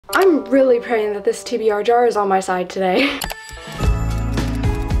I'm really praying that this TBR jar is on my side today.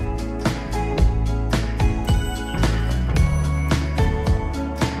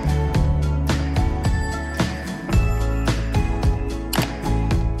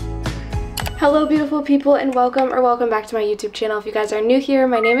 Hello beautiful people, and welcome back to my YouTube channel. If you guys are new here,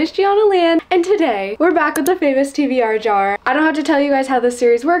 my name is Gianna Lian, and today we're back with the famous TBR jar. I don't have to tell you guys how this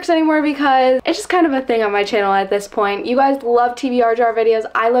series works anymore because it's just kind of a thing on my channel at this point. You guys love TBR jar videos,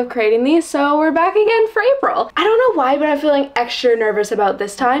 I love creating these, so we're back again for April. I don't know why, but I'm feeling extra nervous about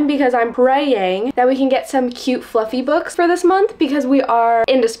this time because I'm praying that we can get some cute fluffy books for this month because we are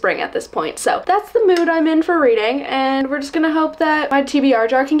into spring at this point. So that's the mood I'm in for reading, and we're just gonna hope that my TBR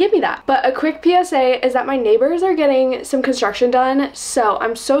jar can give me that. But a quick PSA is that my neighbors are getting some construction done, so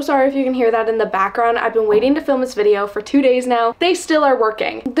I'm so sorry if you can hear that in the background. I've been waiting to film this video for 2 days now. They still are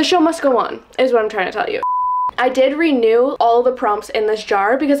working. The show must go on, is what I'm trying to tell you. I did renew all the prompts in this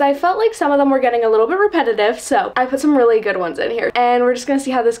jar because I felt like some of them were getting a little bit repetitive, so I put some really good ones in here, and we're just gonna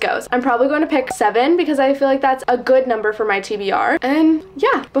see how this goes. I'm probably going to pick 7 because I feel like that's a good number for my TBR. And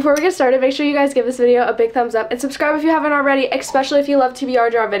yeah, before we get started, make sure you guys give this video a big thumbs up and subscribe if you haven't already, especially if you love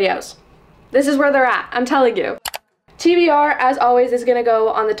TBR jar videos. This is where they're at, I'm telling you. TBR, as always, is gonna go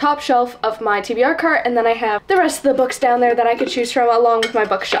on the top shelf of my TBR cart, and then I have the rest of the books down there that I could choose from along with my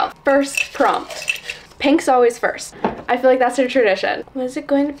bookshelf. First prompt. Pink's always first. I feel like that's a tradition. What is it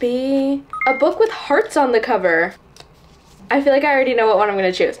going to be? A book with hearts on the cover. I feel like I already know what one I'm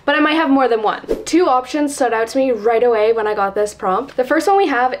gonna choose, but I might have more than one. 2 options stood out to me right away when I got this prompt. The first one we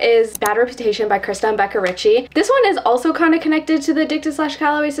have is Bad Reputation by Krista and Becca Ritchie. This one is also kind of connected to the Addicted /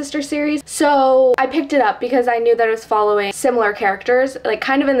 Calloway Sister series, so I picked it up because I knew that it was following similar characters, like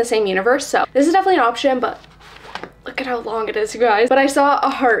kind of in the same universe, so this is definitely an option, but look at how long it is, you guys. But I saw a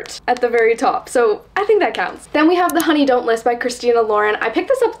heart at the very top, so I think that counts. Then we have The Honey Don't List by Christina Lauren. I picked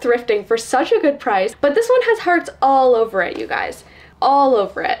this up thrifting for such a good price, but this one has hearts all over it, you guys. All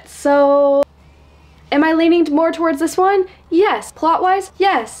over it. So am I leaning more towards this one? Yes. Plot-wise?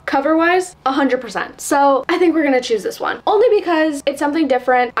 Yes. Cover-wise? 100%. So I think we're gonna choose this one. Only because it's something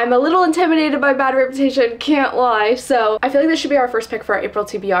different. I'm a little intimidated by Bad Reputation, can't lie. So I feel like this should be our first pick for our April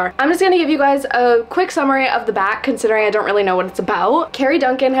TBR. I'm just gonna give you guys a quick summary of the back, considering I don't really know what it's about. Carrie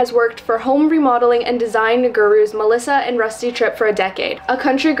Duncan has worked for home remodeling and design gurus Melissa and Rusty Tripp for a decade. A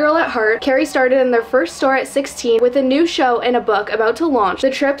country girl at heart, Carrie started in their first store at 16 with a new show and a book about to launch.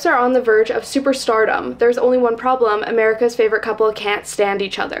 The Tripps are on the verge of superstardom. There's only one problem: America's favorite couple can't stand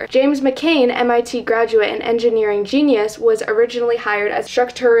each other. James McCain, MIT graduate and engineering genius, was originally hired as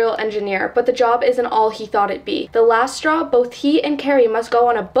structural engineer, but the job isn't all he thought it'd be. The last straw, both he and Carrie must go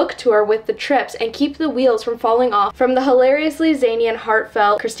on a book tour with the Tripps and keep the wheels from falling off. From the hilariously zany and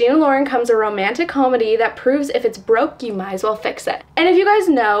heartfelt Christina Lauren comes a romantic comedy that proves if it's broke, you might as well fix it. And if you guys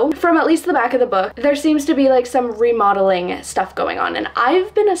know, from at least the back of the book, there seems to be like some remodeling stuff going on, and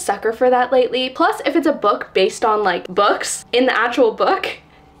I've been a sucker for that lately. Plus, if it's a book based on like books in the actual book,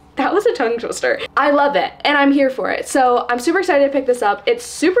 that was a tongue twister. I love it and I'm here for it. So I'm super excited to pick this up. It's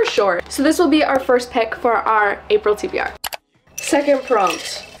super short. So this will be our first pick for our April TBR. Second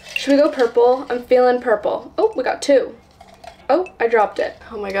prompt. Should we go purple? I'm feeling purple. Oh, we got 2. Oh, I dropped it.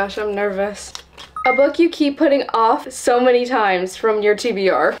 Oh my gosh, I'm nervous. A book you keep putting off so many times from your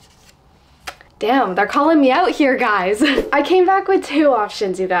TBR. Damn, they're calling me out here, guys. I came back with 2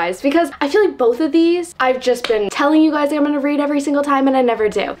 options, you guys, because I feel like both of these I've just been telling you guys I'm gonna read every single time and I never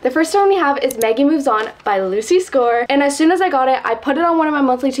do. The first one we have is Maggie Moves On by Lucy Score, and as soon as I got it, I put it on one of my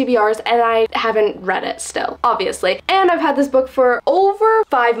monthly TBRs and I haven't read it still, obviously. And I've had this book for over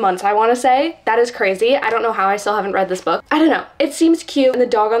 5 months, I wanna say. That is crazy. I don't know how I still haven't read this book. I don't know. It seems cute and the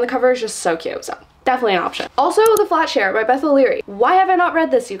dog on the cover is just so cute, so definitely an option. Also, The Flat Share by Beth O'Leary. Why have I not read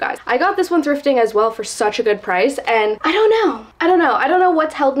this, you guys? I got this one thrifting as well for such a good price, and I don't know. I don't know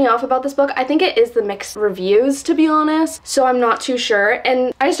what's held me off about this book. I think it is the mixed reviews, to be honest, so I'm not too sure,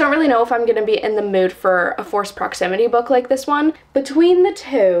 and I just don't really know if I'm gonna be in the mood for a forced proximity book like this one. Between the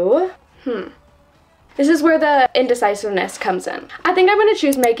 2, this is where the indecisiveness comes in. I think I'm gonna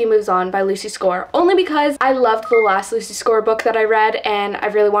choose Maggie Moves On by Lucy Score, only because I loved the last Lucy Score book that I read, and I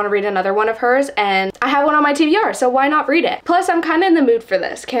really want to read another one of hers, and I have one on my TBR, so why not read it? Plus, I'm kind of in the mood for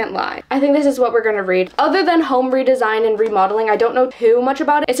this, can't lie. I think this is what we're gonna read. Other than home redesign and remodeling, I don't know too much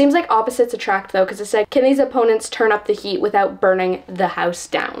about it. It seems like opposites attract though, because it said, can these opponents turn up the heat without burning the house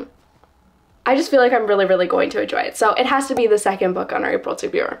down? I just feel like I'm really going to enjoy it, so it has to be the second book on our April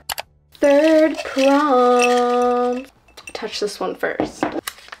TBR. Third prompt. Touch this one first.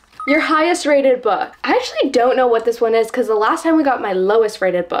 Your highest rated book. I actually don't know what this one is because the last time we got my lowest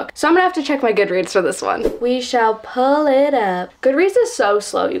rated book. So I'm gonna have to check my Goodreads for this one. We shall pull it up. Goodreads is so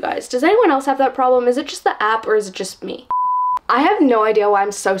slow, you guys. Does anyone else have that problem? Is it just the app or is it just me? I have no idea why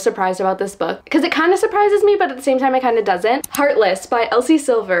I'm so surprised about this book because it kind of surprises me, but at the same time it kind of doesn't. Heartless by Elsie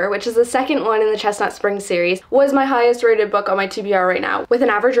Silver, which is the second one in the Chestnut Springs series, was my highest rated book on my TBR right now with an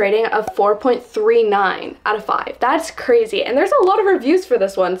average rating of 4.39 out of 5. That's crazy. And there's a lot of reviews for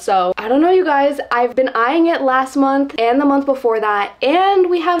this one. So I don't know, you guys. I've been eyeing it last month and the month before that, and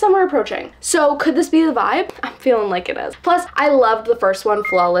we have summer approaching. So could this be the vibe? I'm feeling like it is. Plus, I loved the first one,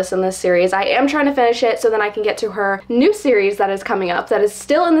 Flawless, in this series. I am trying to finish it so then I can get to her new series that is coming up that is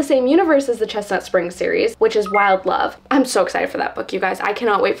still in the same universe as the Chestnut Springs series, which is Wild Love. I'm so excited for that book, you guys. I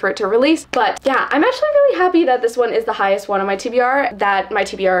cannot wait for it to release. But yeah, I'm actually really happy that this one is the highest one on my TBR that my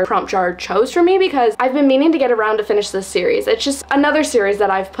TBR prompt jar chose for me because I've been meaning to get around to finish this series. It's just another series that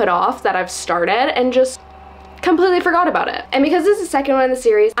I've put off, that I've started and just completely forgot about it. And because this is the second one in the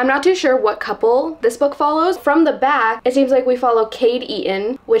series, I'm not too sure what couple this book follows. From the back, it seems like we follow Cade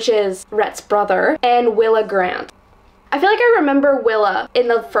Eaton, which is Rhett's brother, and Willa Grant. I feel like I remember Willa in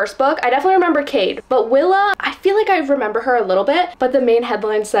the first book. I definitely remember Cade, but Willa, I feel like I remember her a little bit, but the main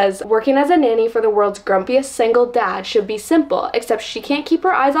headline says, working as a nanny for the world's grumpiest single dad should be simple, except she can't keep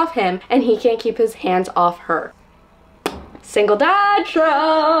her eyes off him and he can't keep his hands off her. Single dad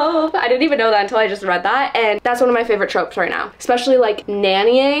trope. I didn't even know that until I just read that, and that's one of my favorite tropes right now, especially like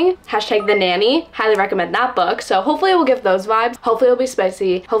nannying, hashtag the nanny. Highly recommend that book. So hopefully it will give those vibes. Hopefully it'll be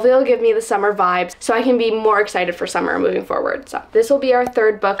spicy. Hopefully it'll give me the summer vibes so I can be more excited for summer moving forward. So this will be our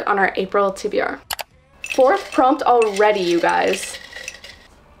third book on our April TBR. Fourth prompt already, you guys.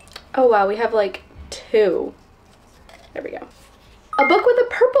 Oh wow, we have like 2. There we go. A book with a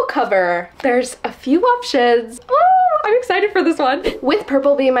purple cover. There's a few options. Oh, I'm excited for this one. With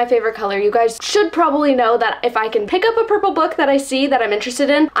purple being my favorite color, you guys should probably know that if I can pick up a purple book that I see that I'm interested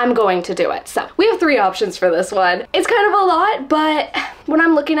in, I'm going to do it. So we have 3 options for this one. It's kind of a lot, but when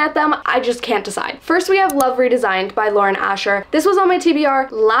I'm looking at them, I just can't decide. First, we have Love Redesigned by Lauren Asher. This was on my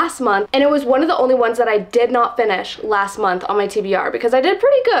TBR last month, and it was one of the only ones that I did not finish last month on my TBR because I did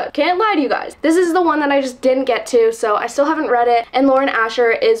pretty good. Can't lie to you guys. This is the one that I just didn't get to, so I still haven't read it. And Lauren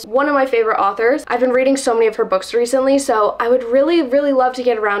Asher is one of my favorite authors. I've been reading so many of her books recently, so I would really, really love to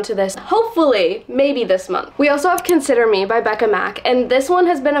get around to this. Hopefully, maybe this month. We also have Consider Me by Becca Mack, and this one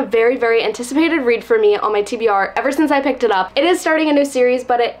has been a very, very anticipated read for me on my TBR ever since I picked it up. It is starting a new series,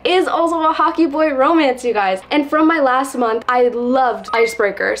 but it is also a hockey boy romance, you guys. And from my last month, I loved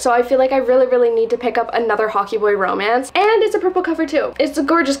Icebreaker, so I feel like I really, really need to pick up another hockey boy romance. And it's a purple cover too. It's a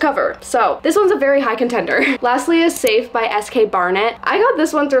gorgeous cover, so this one's a very high contender. Lastly is Safe by S.K. Barnett. I got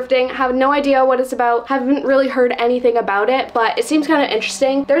this one thrifting, have no idea what it's about, haven't really heard anything about it, but it seems kind of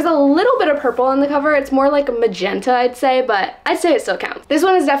interesting. There's a little bit of purple on the cover. It's more like a magenta, I'd say, but I'd say it still counts. This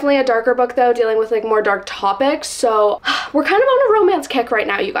one is definitely a darker book though, dealing with like more dark topics, so we're kind of on a romance kick right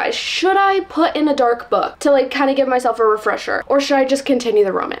now, you guys. Should I put in a dark book to like kind of give myself a refresher, or should I just continue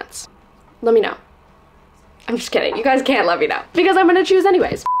the romance? Let me know. I'm just kidding. You guys can't let me know because I'm gonna choose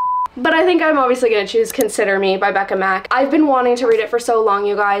anyways. But I think I'm obviously gonna choose Consider Me by Becca Mack. I've been wanting to read it for so long,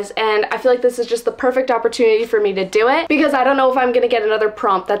 you guys, and I feel like this is just the perfect opportunity for me to do it because I don't know if I'm gonna get another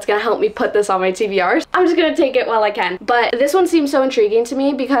prompt that's gonna help me put this on my TBRs. I'm just gonna take it while I can. But this one seems so intriguing to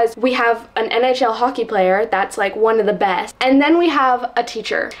me because we have an NHL hockey player that's like one of the best, and then we have a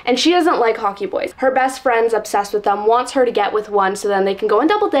teacher, and she doesn't like hockey boys. Her best friend's obsessed with them, wants her to get with one so then they can go on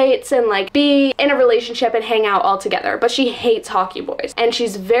double dates and like be in a relationship and hang out all together, but she hates hockey boys, and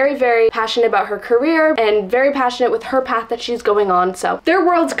she's very passionate about her career and very passionate with her path that she's going on. So their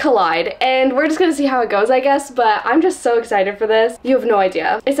worlds collide, and we're just gonna see how it goes, I guess, but I'm just so excited for this. You have no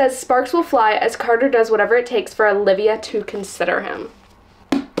idea. It says sparks will fly as Carter does whatever it takes for Olivia to consider him.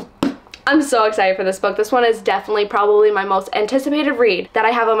 I'm so excited for this book. This one is definitely probably my most anticipated read that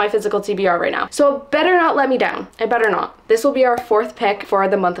I have on my physical TBR right now. So it better not let me down. It better not. This will be our 4th pick for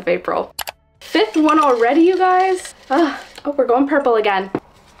the month of April. 5th one already, you guys. Oh, we're going purple again.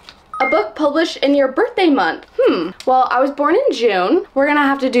 A book published in your birthday month. Well, I was born in June. We're gonna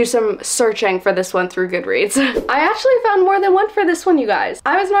have to do some searching for this one through Goodreads. I actually found more than one for this one, you guys.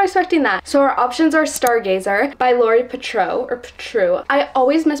 I was not expecting that. So our options are Stargazer by Lori Petro, or Petru. I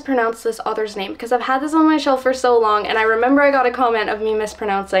always mispronounce this author's name because I've had this on my shelf for so long, and I remember I got a comment of me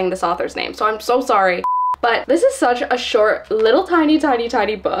mispronouncing this author's name, so I'm so sorry. But this is such a short, little tiny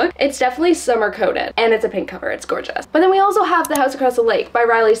book. It's definitely summer coated, and it's a pink cover. It's gorgeous. But then we also have The House Across the Lake by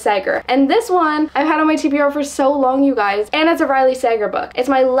Riley Sager. And this one I've had on my TBR for so long, you guys, and it's a Riley Sager book. It's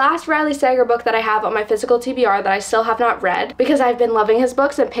my last Riley Sager book that I have on my physical TBR that I still have not read because I've been loving his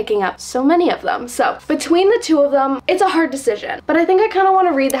books and picking up so many of them. So between the two of them, it's a hard decision. But I think I kind of want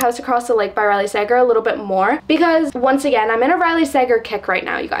to read The House Across the Lake by Riley Sager a little bit more because, once again, I'm in a Riley Sager kick right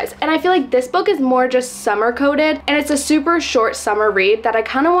now, you guys. And I feel like this book is more just summer coated, and it's a super short summer read that I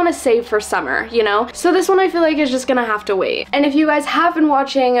kind of want to save for summer, you know? So this one I feel like is just gonna have to wait. And if you guys have been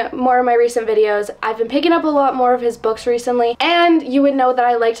watching more of my recent videos, I've been picking up a lot more of his books recently, and you would know that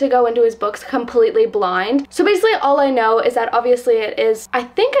I like to go into his books completely blind. So basically all I know is that obviously it is, I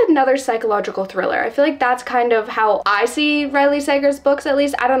think, another psychological thriller. I feel like that's kind of how I see Riley Sager's books, at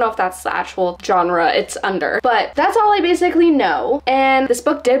least. I don't know if that's the actual genre it's under, but that's all I basically know. And this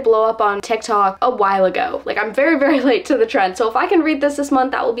book did blow up on TikTok a while ago. Like, I'm very, very late to the trend. So if I can read this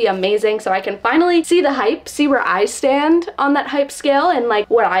month, that will be amazing. So I can finally see the hype, see where I stand on that hype scale and like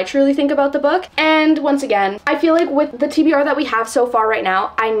what I truly think about the book. And once again, I feel like with the TBR that we have so far right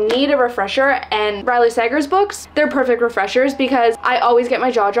now, I need a refresher, and Riley Sager's books, they're perfect refreshers because I always get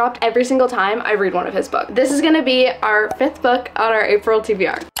my jaw dropped every single time I read one of his books. This is gonna be our 5th book on our April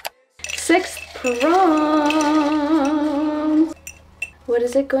TBR. 6th Proms. What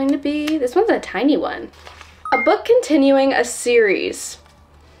is it going to be? This one's a tiny one. A book continuing a series.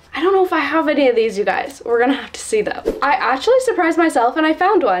 I don't know if I have any of these, you guys. We're gonna have to see them. I actually surprised myself and I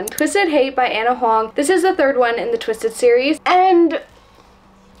found one. Twisted Hate by Anna Huang. This is the 3rd one in the Twisted series, and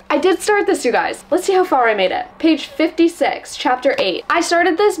I did start this, you guys. Let's see how far I made it. Page 56, chapter 8. I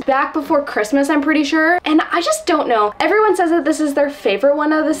started this back before Christmas, I'm pretty sure, and I just don't know. Everyone says that this is their favorite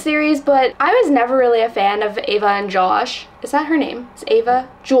one of the series, but I was never really a fan of Ava and Josh. Is that her name? Is Ava?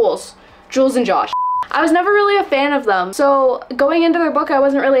 Jules and Josh. I was never really a fan of them, so going into their book I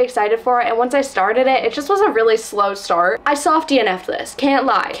wasn't really excited for it, and once I started it, it just was a really slow start. I soft DNF'd this. Can't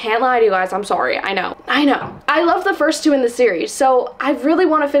lie to you guys, I'm sorry. I know. I love the first 2 in the series, so I really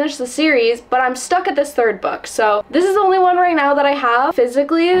want to finish the series, but I'm stuck at this 3rd book, so this is the only one right now that I have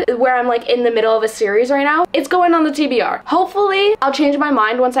physically where I'm like in the middle of a series right now. It's going on the TBR. Hopefully I'll change my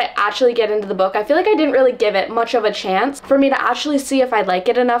mind once I actually get into the book. I feel like I didn't really give it much of a chance for me to actually see if I like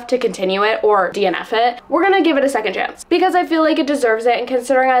it enough to continue it or DNF it. We're gonna give it a second chance because I feel like it deserves it, and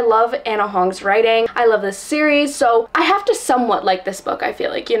considering I love Anna Huang's writing, I love this series, so I have to somewhat like this book, I feel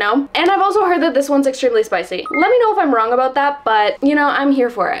like, you know? And I've also heard that this one's extremely spicy. Let me know if I'm wrong about that, but you know, I'm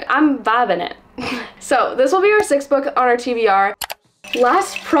here for it. I'm vibing it. So this will be our 6th book on our TBR.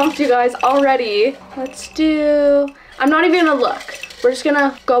 Last prompt, you guys, already. Let's do, I'm not even gonna look. We're just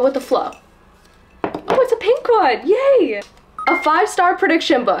gonna go with the flow. Oh, it's a pink one, yay! A 5-star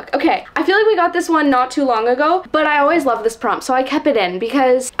prediction book. Okay, I feel like we got this one not too long ago, but I always love this prompt, so I kept it in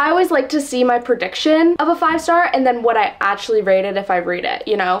because I always like to see my prediction of a 5-star and then what I actually rate it if I read it,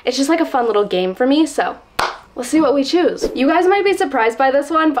 you know? It's just like a fun little game for me, so let's see what we choose. You guys might be surprised by this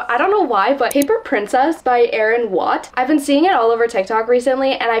one, but I don't know why, but Paper Princess by Erin Watt. I've been seeing it all over TikTok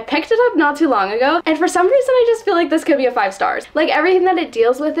recently, and I picked it up not too long ago, and for some reason I just feel like this could be a 5 stars. Like, everything that it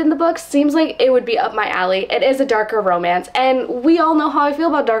deals with in the book seems like it would be up my alley. It is a darker romance, and we all know how I feel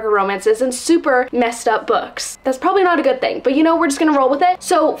about darker romances and super messed up books. That's probably not a good thing, but you know, we're just gonna roll with it.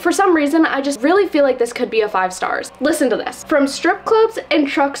 So for some reason, I just really feel like this could be a 5 stars. Listen to this. From strip clubs and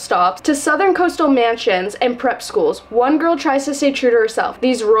truck stops to southern coastal mansions and prep schools, one girl tries to stay true to herself.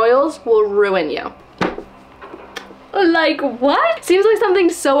 These royals will ruin you. Like, what? Seems like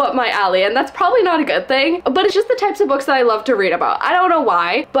something so up my alley, and that's probably not a good thing, but it's just the types of books that I love to read about. I don't know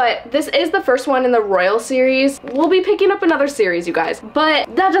why, but this is the 1st one in the Royal series. We'll be picking up another series, you guys,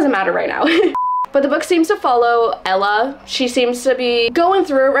 but that doesn't matter right now. But the book seems to follow Ella. She seems to be going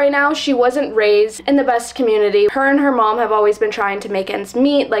through it right now. She wasn't raised in the best community. Her and her mom have always been trying to make ends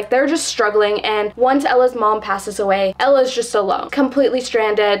meet. Like, they're just struggling, and once Ella's mom passes away, Ella's just alone, completely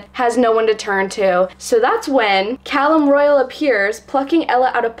stranded, has no one to turn to. So that's when Callum Royal appears, plucking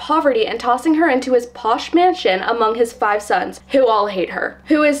Ella out of poverty and tossing her into his posh mansion among his 5 sons, who all hate her,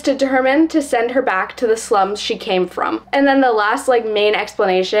 who is determined to send her back to the slums she came from. And then the last, like, main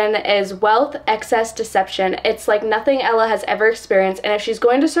explanation is wealth, excess, deception. It's like nothing Ella has ever experienced, and if she's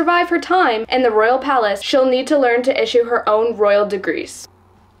going to survive her time in the royal palace, she'll need to learn to issue her own royal degrees.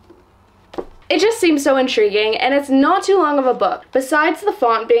 It just seems so intriguing, and it's not too long of a book. Besides the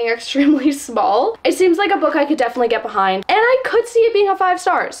font being extremely small, it seems like a book I could definitely get behind, and I could see it being a 5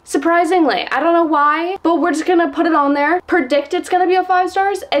 stars. Surprisingly, I don't know why, but we're just gonna put it on there, predict it's gonna be a 5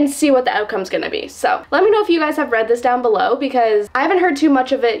 stars, and see what the outcome's gonna be. So let me know if you guys have read this down below, because I haven't heard too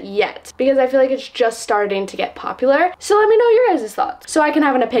much of it yet, because I feel like it's just starting to get popular. So let me know your guys' thoughts, so I can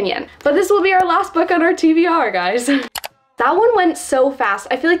have an opinion. But this will be our last book on our TBR, guys. That one went so fast.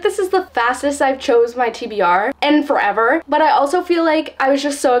 I feel like this is the fastest I've chose my TBR in forever, but I also feel like I was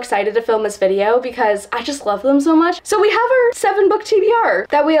just so excited to film this video because I just love them so much. So we have our 7-book TBR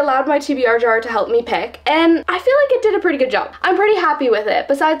that we allowed my TBR jar to help me pick, and I feel like it did a pretty good job. I'm pretty happy with it,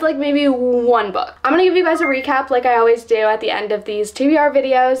 besides like maybe one book. I'm gonna give you guys a recap like I always do at the end of these TBR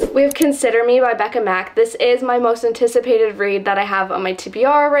videos. We have Consider Me by Becca Mack. This is my most anticipated read that I have on my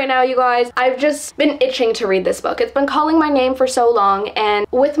TBR right now, you guys. I've just been itching to read this book. It's been calling my name for so long, and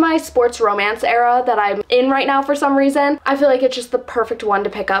with my sports romance era that I'm in right now for some reason, I feel like it's just the perfect one to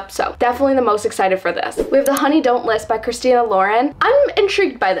pick up, so definitely the most excited for this. We have The Honey Don't List by Christina Lauren. I'm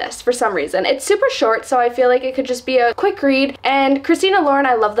intrigued by this for some reason. It's super short, so I feel like it could just be a quick read, and Christina Lauren,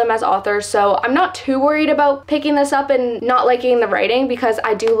 I love them as authors, so I'm not too worried about picking this up and not liking the writing because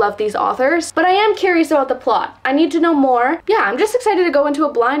I do love these authors, but I am curious about the plot. I need to know more. Yeah, I'm just excited to go into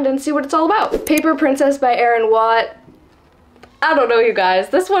a blind and see what it's all about. Paper Princess by Erin Watt. I don't know, you guys.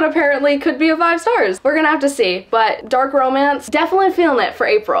 This one apparently could be a 5 stars. We're gonna have to see, but dark romance, definitely feeling it for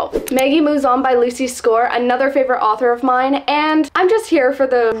April. Maggie Moves On by Lucy Score, another favorite author of mine, and I'm just here for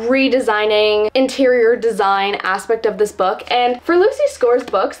the redesigning, interior design aspect of this book, and for Lucy Score's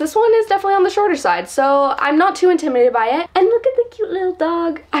books, this one is definitely on the shorter side, so I'm not too intimidated by it. And look at the cute little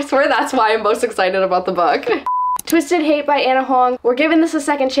dog. I swear that's why I'm most excited about the book. Twisted Hate by Anna Huang. We're giving this a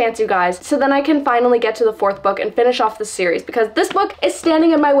second chance, you guys, so then I can finally get to the 4th book and finish off the series because this book is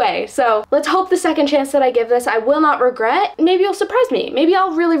standing in my way. So let's hope the second chance that I give this I will not regret. Maybe it'll surprise me. Maybe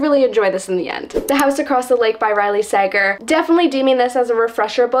I'll really enjoy this in the end. The House Across the Lake by Riley Sager. Definitely deeming this as a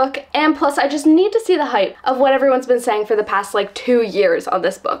refresher book, and plus I just need to see the hype of what everyone's been saying for the past like 2 years on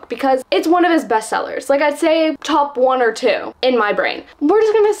this book because it's one of his bestsellers. Like I'd say top 1 or 2 in my brain. We're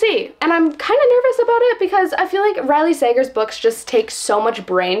just gonna see. And I'm kind of nervous about it because I feel like Riley Sager's books just take so much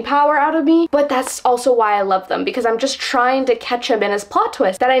brain power out of me, but that's also why I love them because I'm just trying to catch him in his plot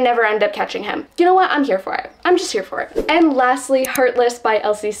twist that I never end up catching him. You know what? I'm here for it. I'm just here for it. And lastly, Heartless by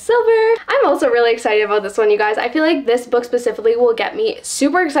Elsie Silver. I'm also really excited about this one, you guys. I feel like this book specifically will get me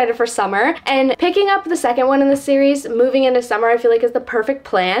super excited for summer, and picking up the second one in the series, moving into summer, I feel like is the perfect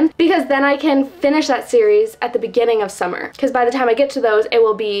plan because then I can finish that series at the beginning of summer because by the time I get to those, it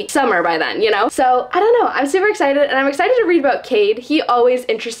will be summer by then, you know? So I don't know. I'm super excited, and I'm excited to read about Cade. He always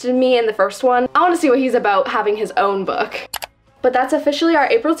interested me in the first one. I want to see what he's about having his own book. But that's officially our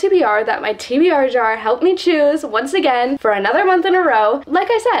April TBR that my TBR jar helped me choose once again for another month in a row. Like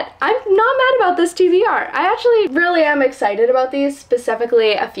I said, I'm not mad about this TBR. I actually really am excited about these,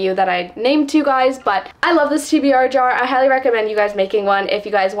 specifically a few that I named to you guys, but I love this TBR jar. I highly recommend you guys making one if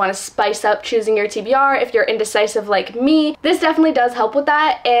you guys want to spice up choosing your TBR, if you're indecisive like me. This definitely does help with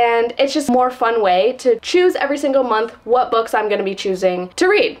that, and it's just a more fun way to choose every single month what books I'm going to be choosing to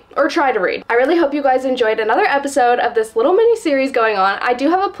read or try to read. I really hope you guys enjoyed another episode of this little mini series going on. I do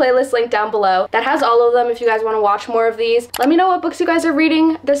have a playlist link down below that has all of them if you guys want to watch more of these. Let me know what books you guys are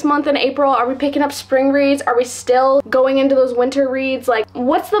reading this month in April. Are we picking up spring reads? Are we still going into those winter reads? Like,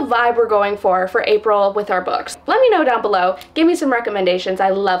 what's the vibe we're going for April with our books? Let me know down below. Give me some recommendations. I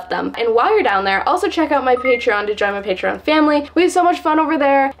love them. And while you're down there, also check out my Patreon to join my Patreon family. We have so much fun over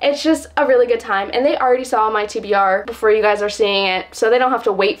there. It's just a really good time, and they already saw my TBR before you guys are seeing it, so they don't have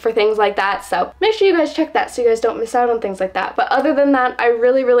to wait for things like that. So make sure you guys check that so you guys don't miss out on things like that. But other than that, I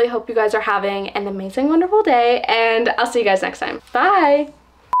really hope you guys are having an amazing, wonderful day, and I'll see you guys next time. Bye!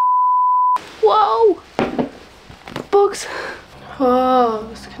 Whoa! Books! Oh,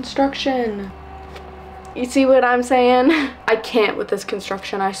 this construction. You see what I'm saying? I can't with this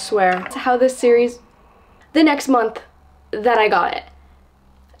construction, I swear. That's how this series, the next month that I got it,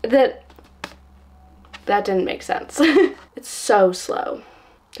 that didn't make sense. It's so slow.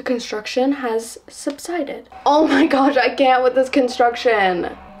 The construction has subsided. Oh my gosh, I can't with this construction.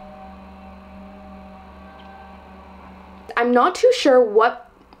 I'm not too sure what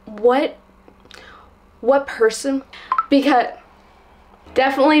person, because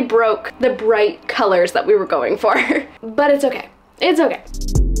definitely broke the bright colors that we were going for. But it's okay. It's okay.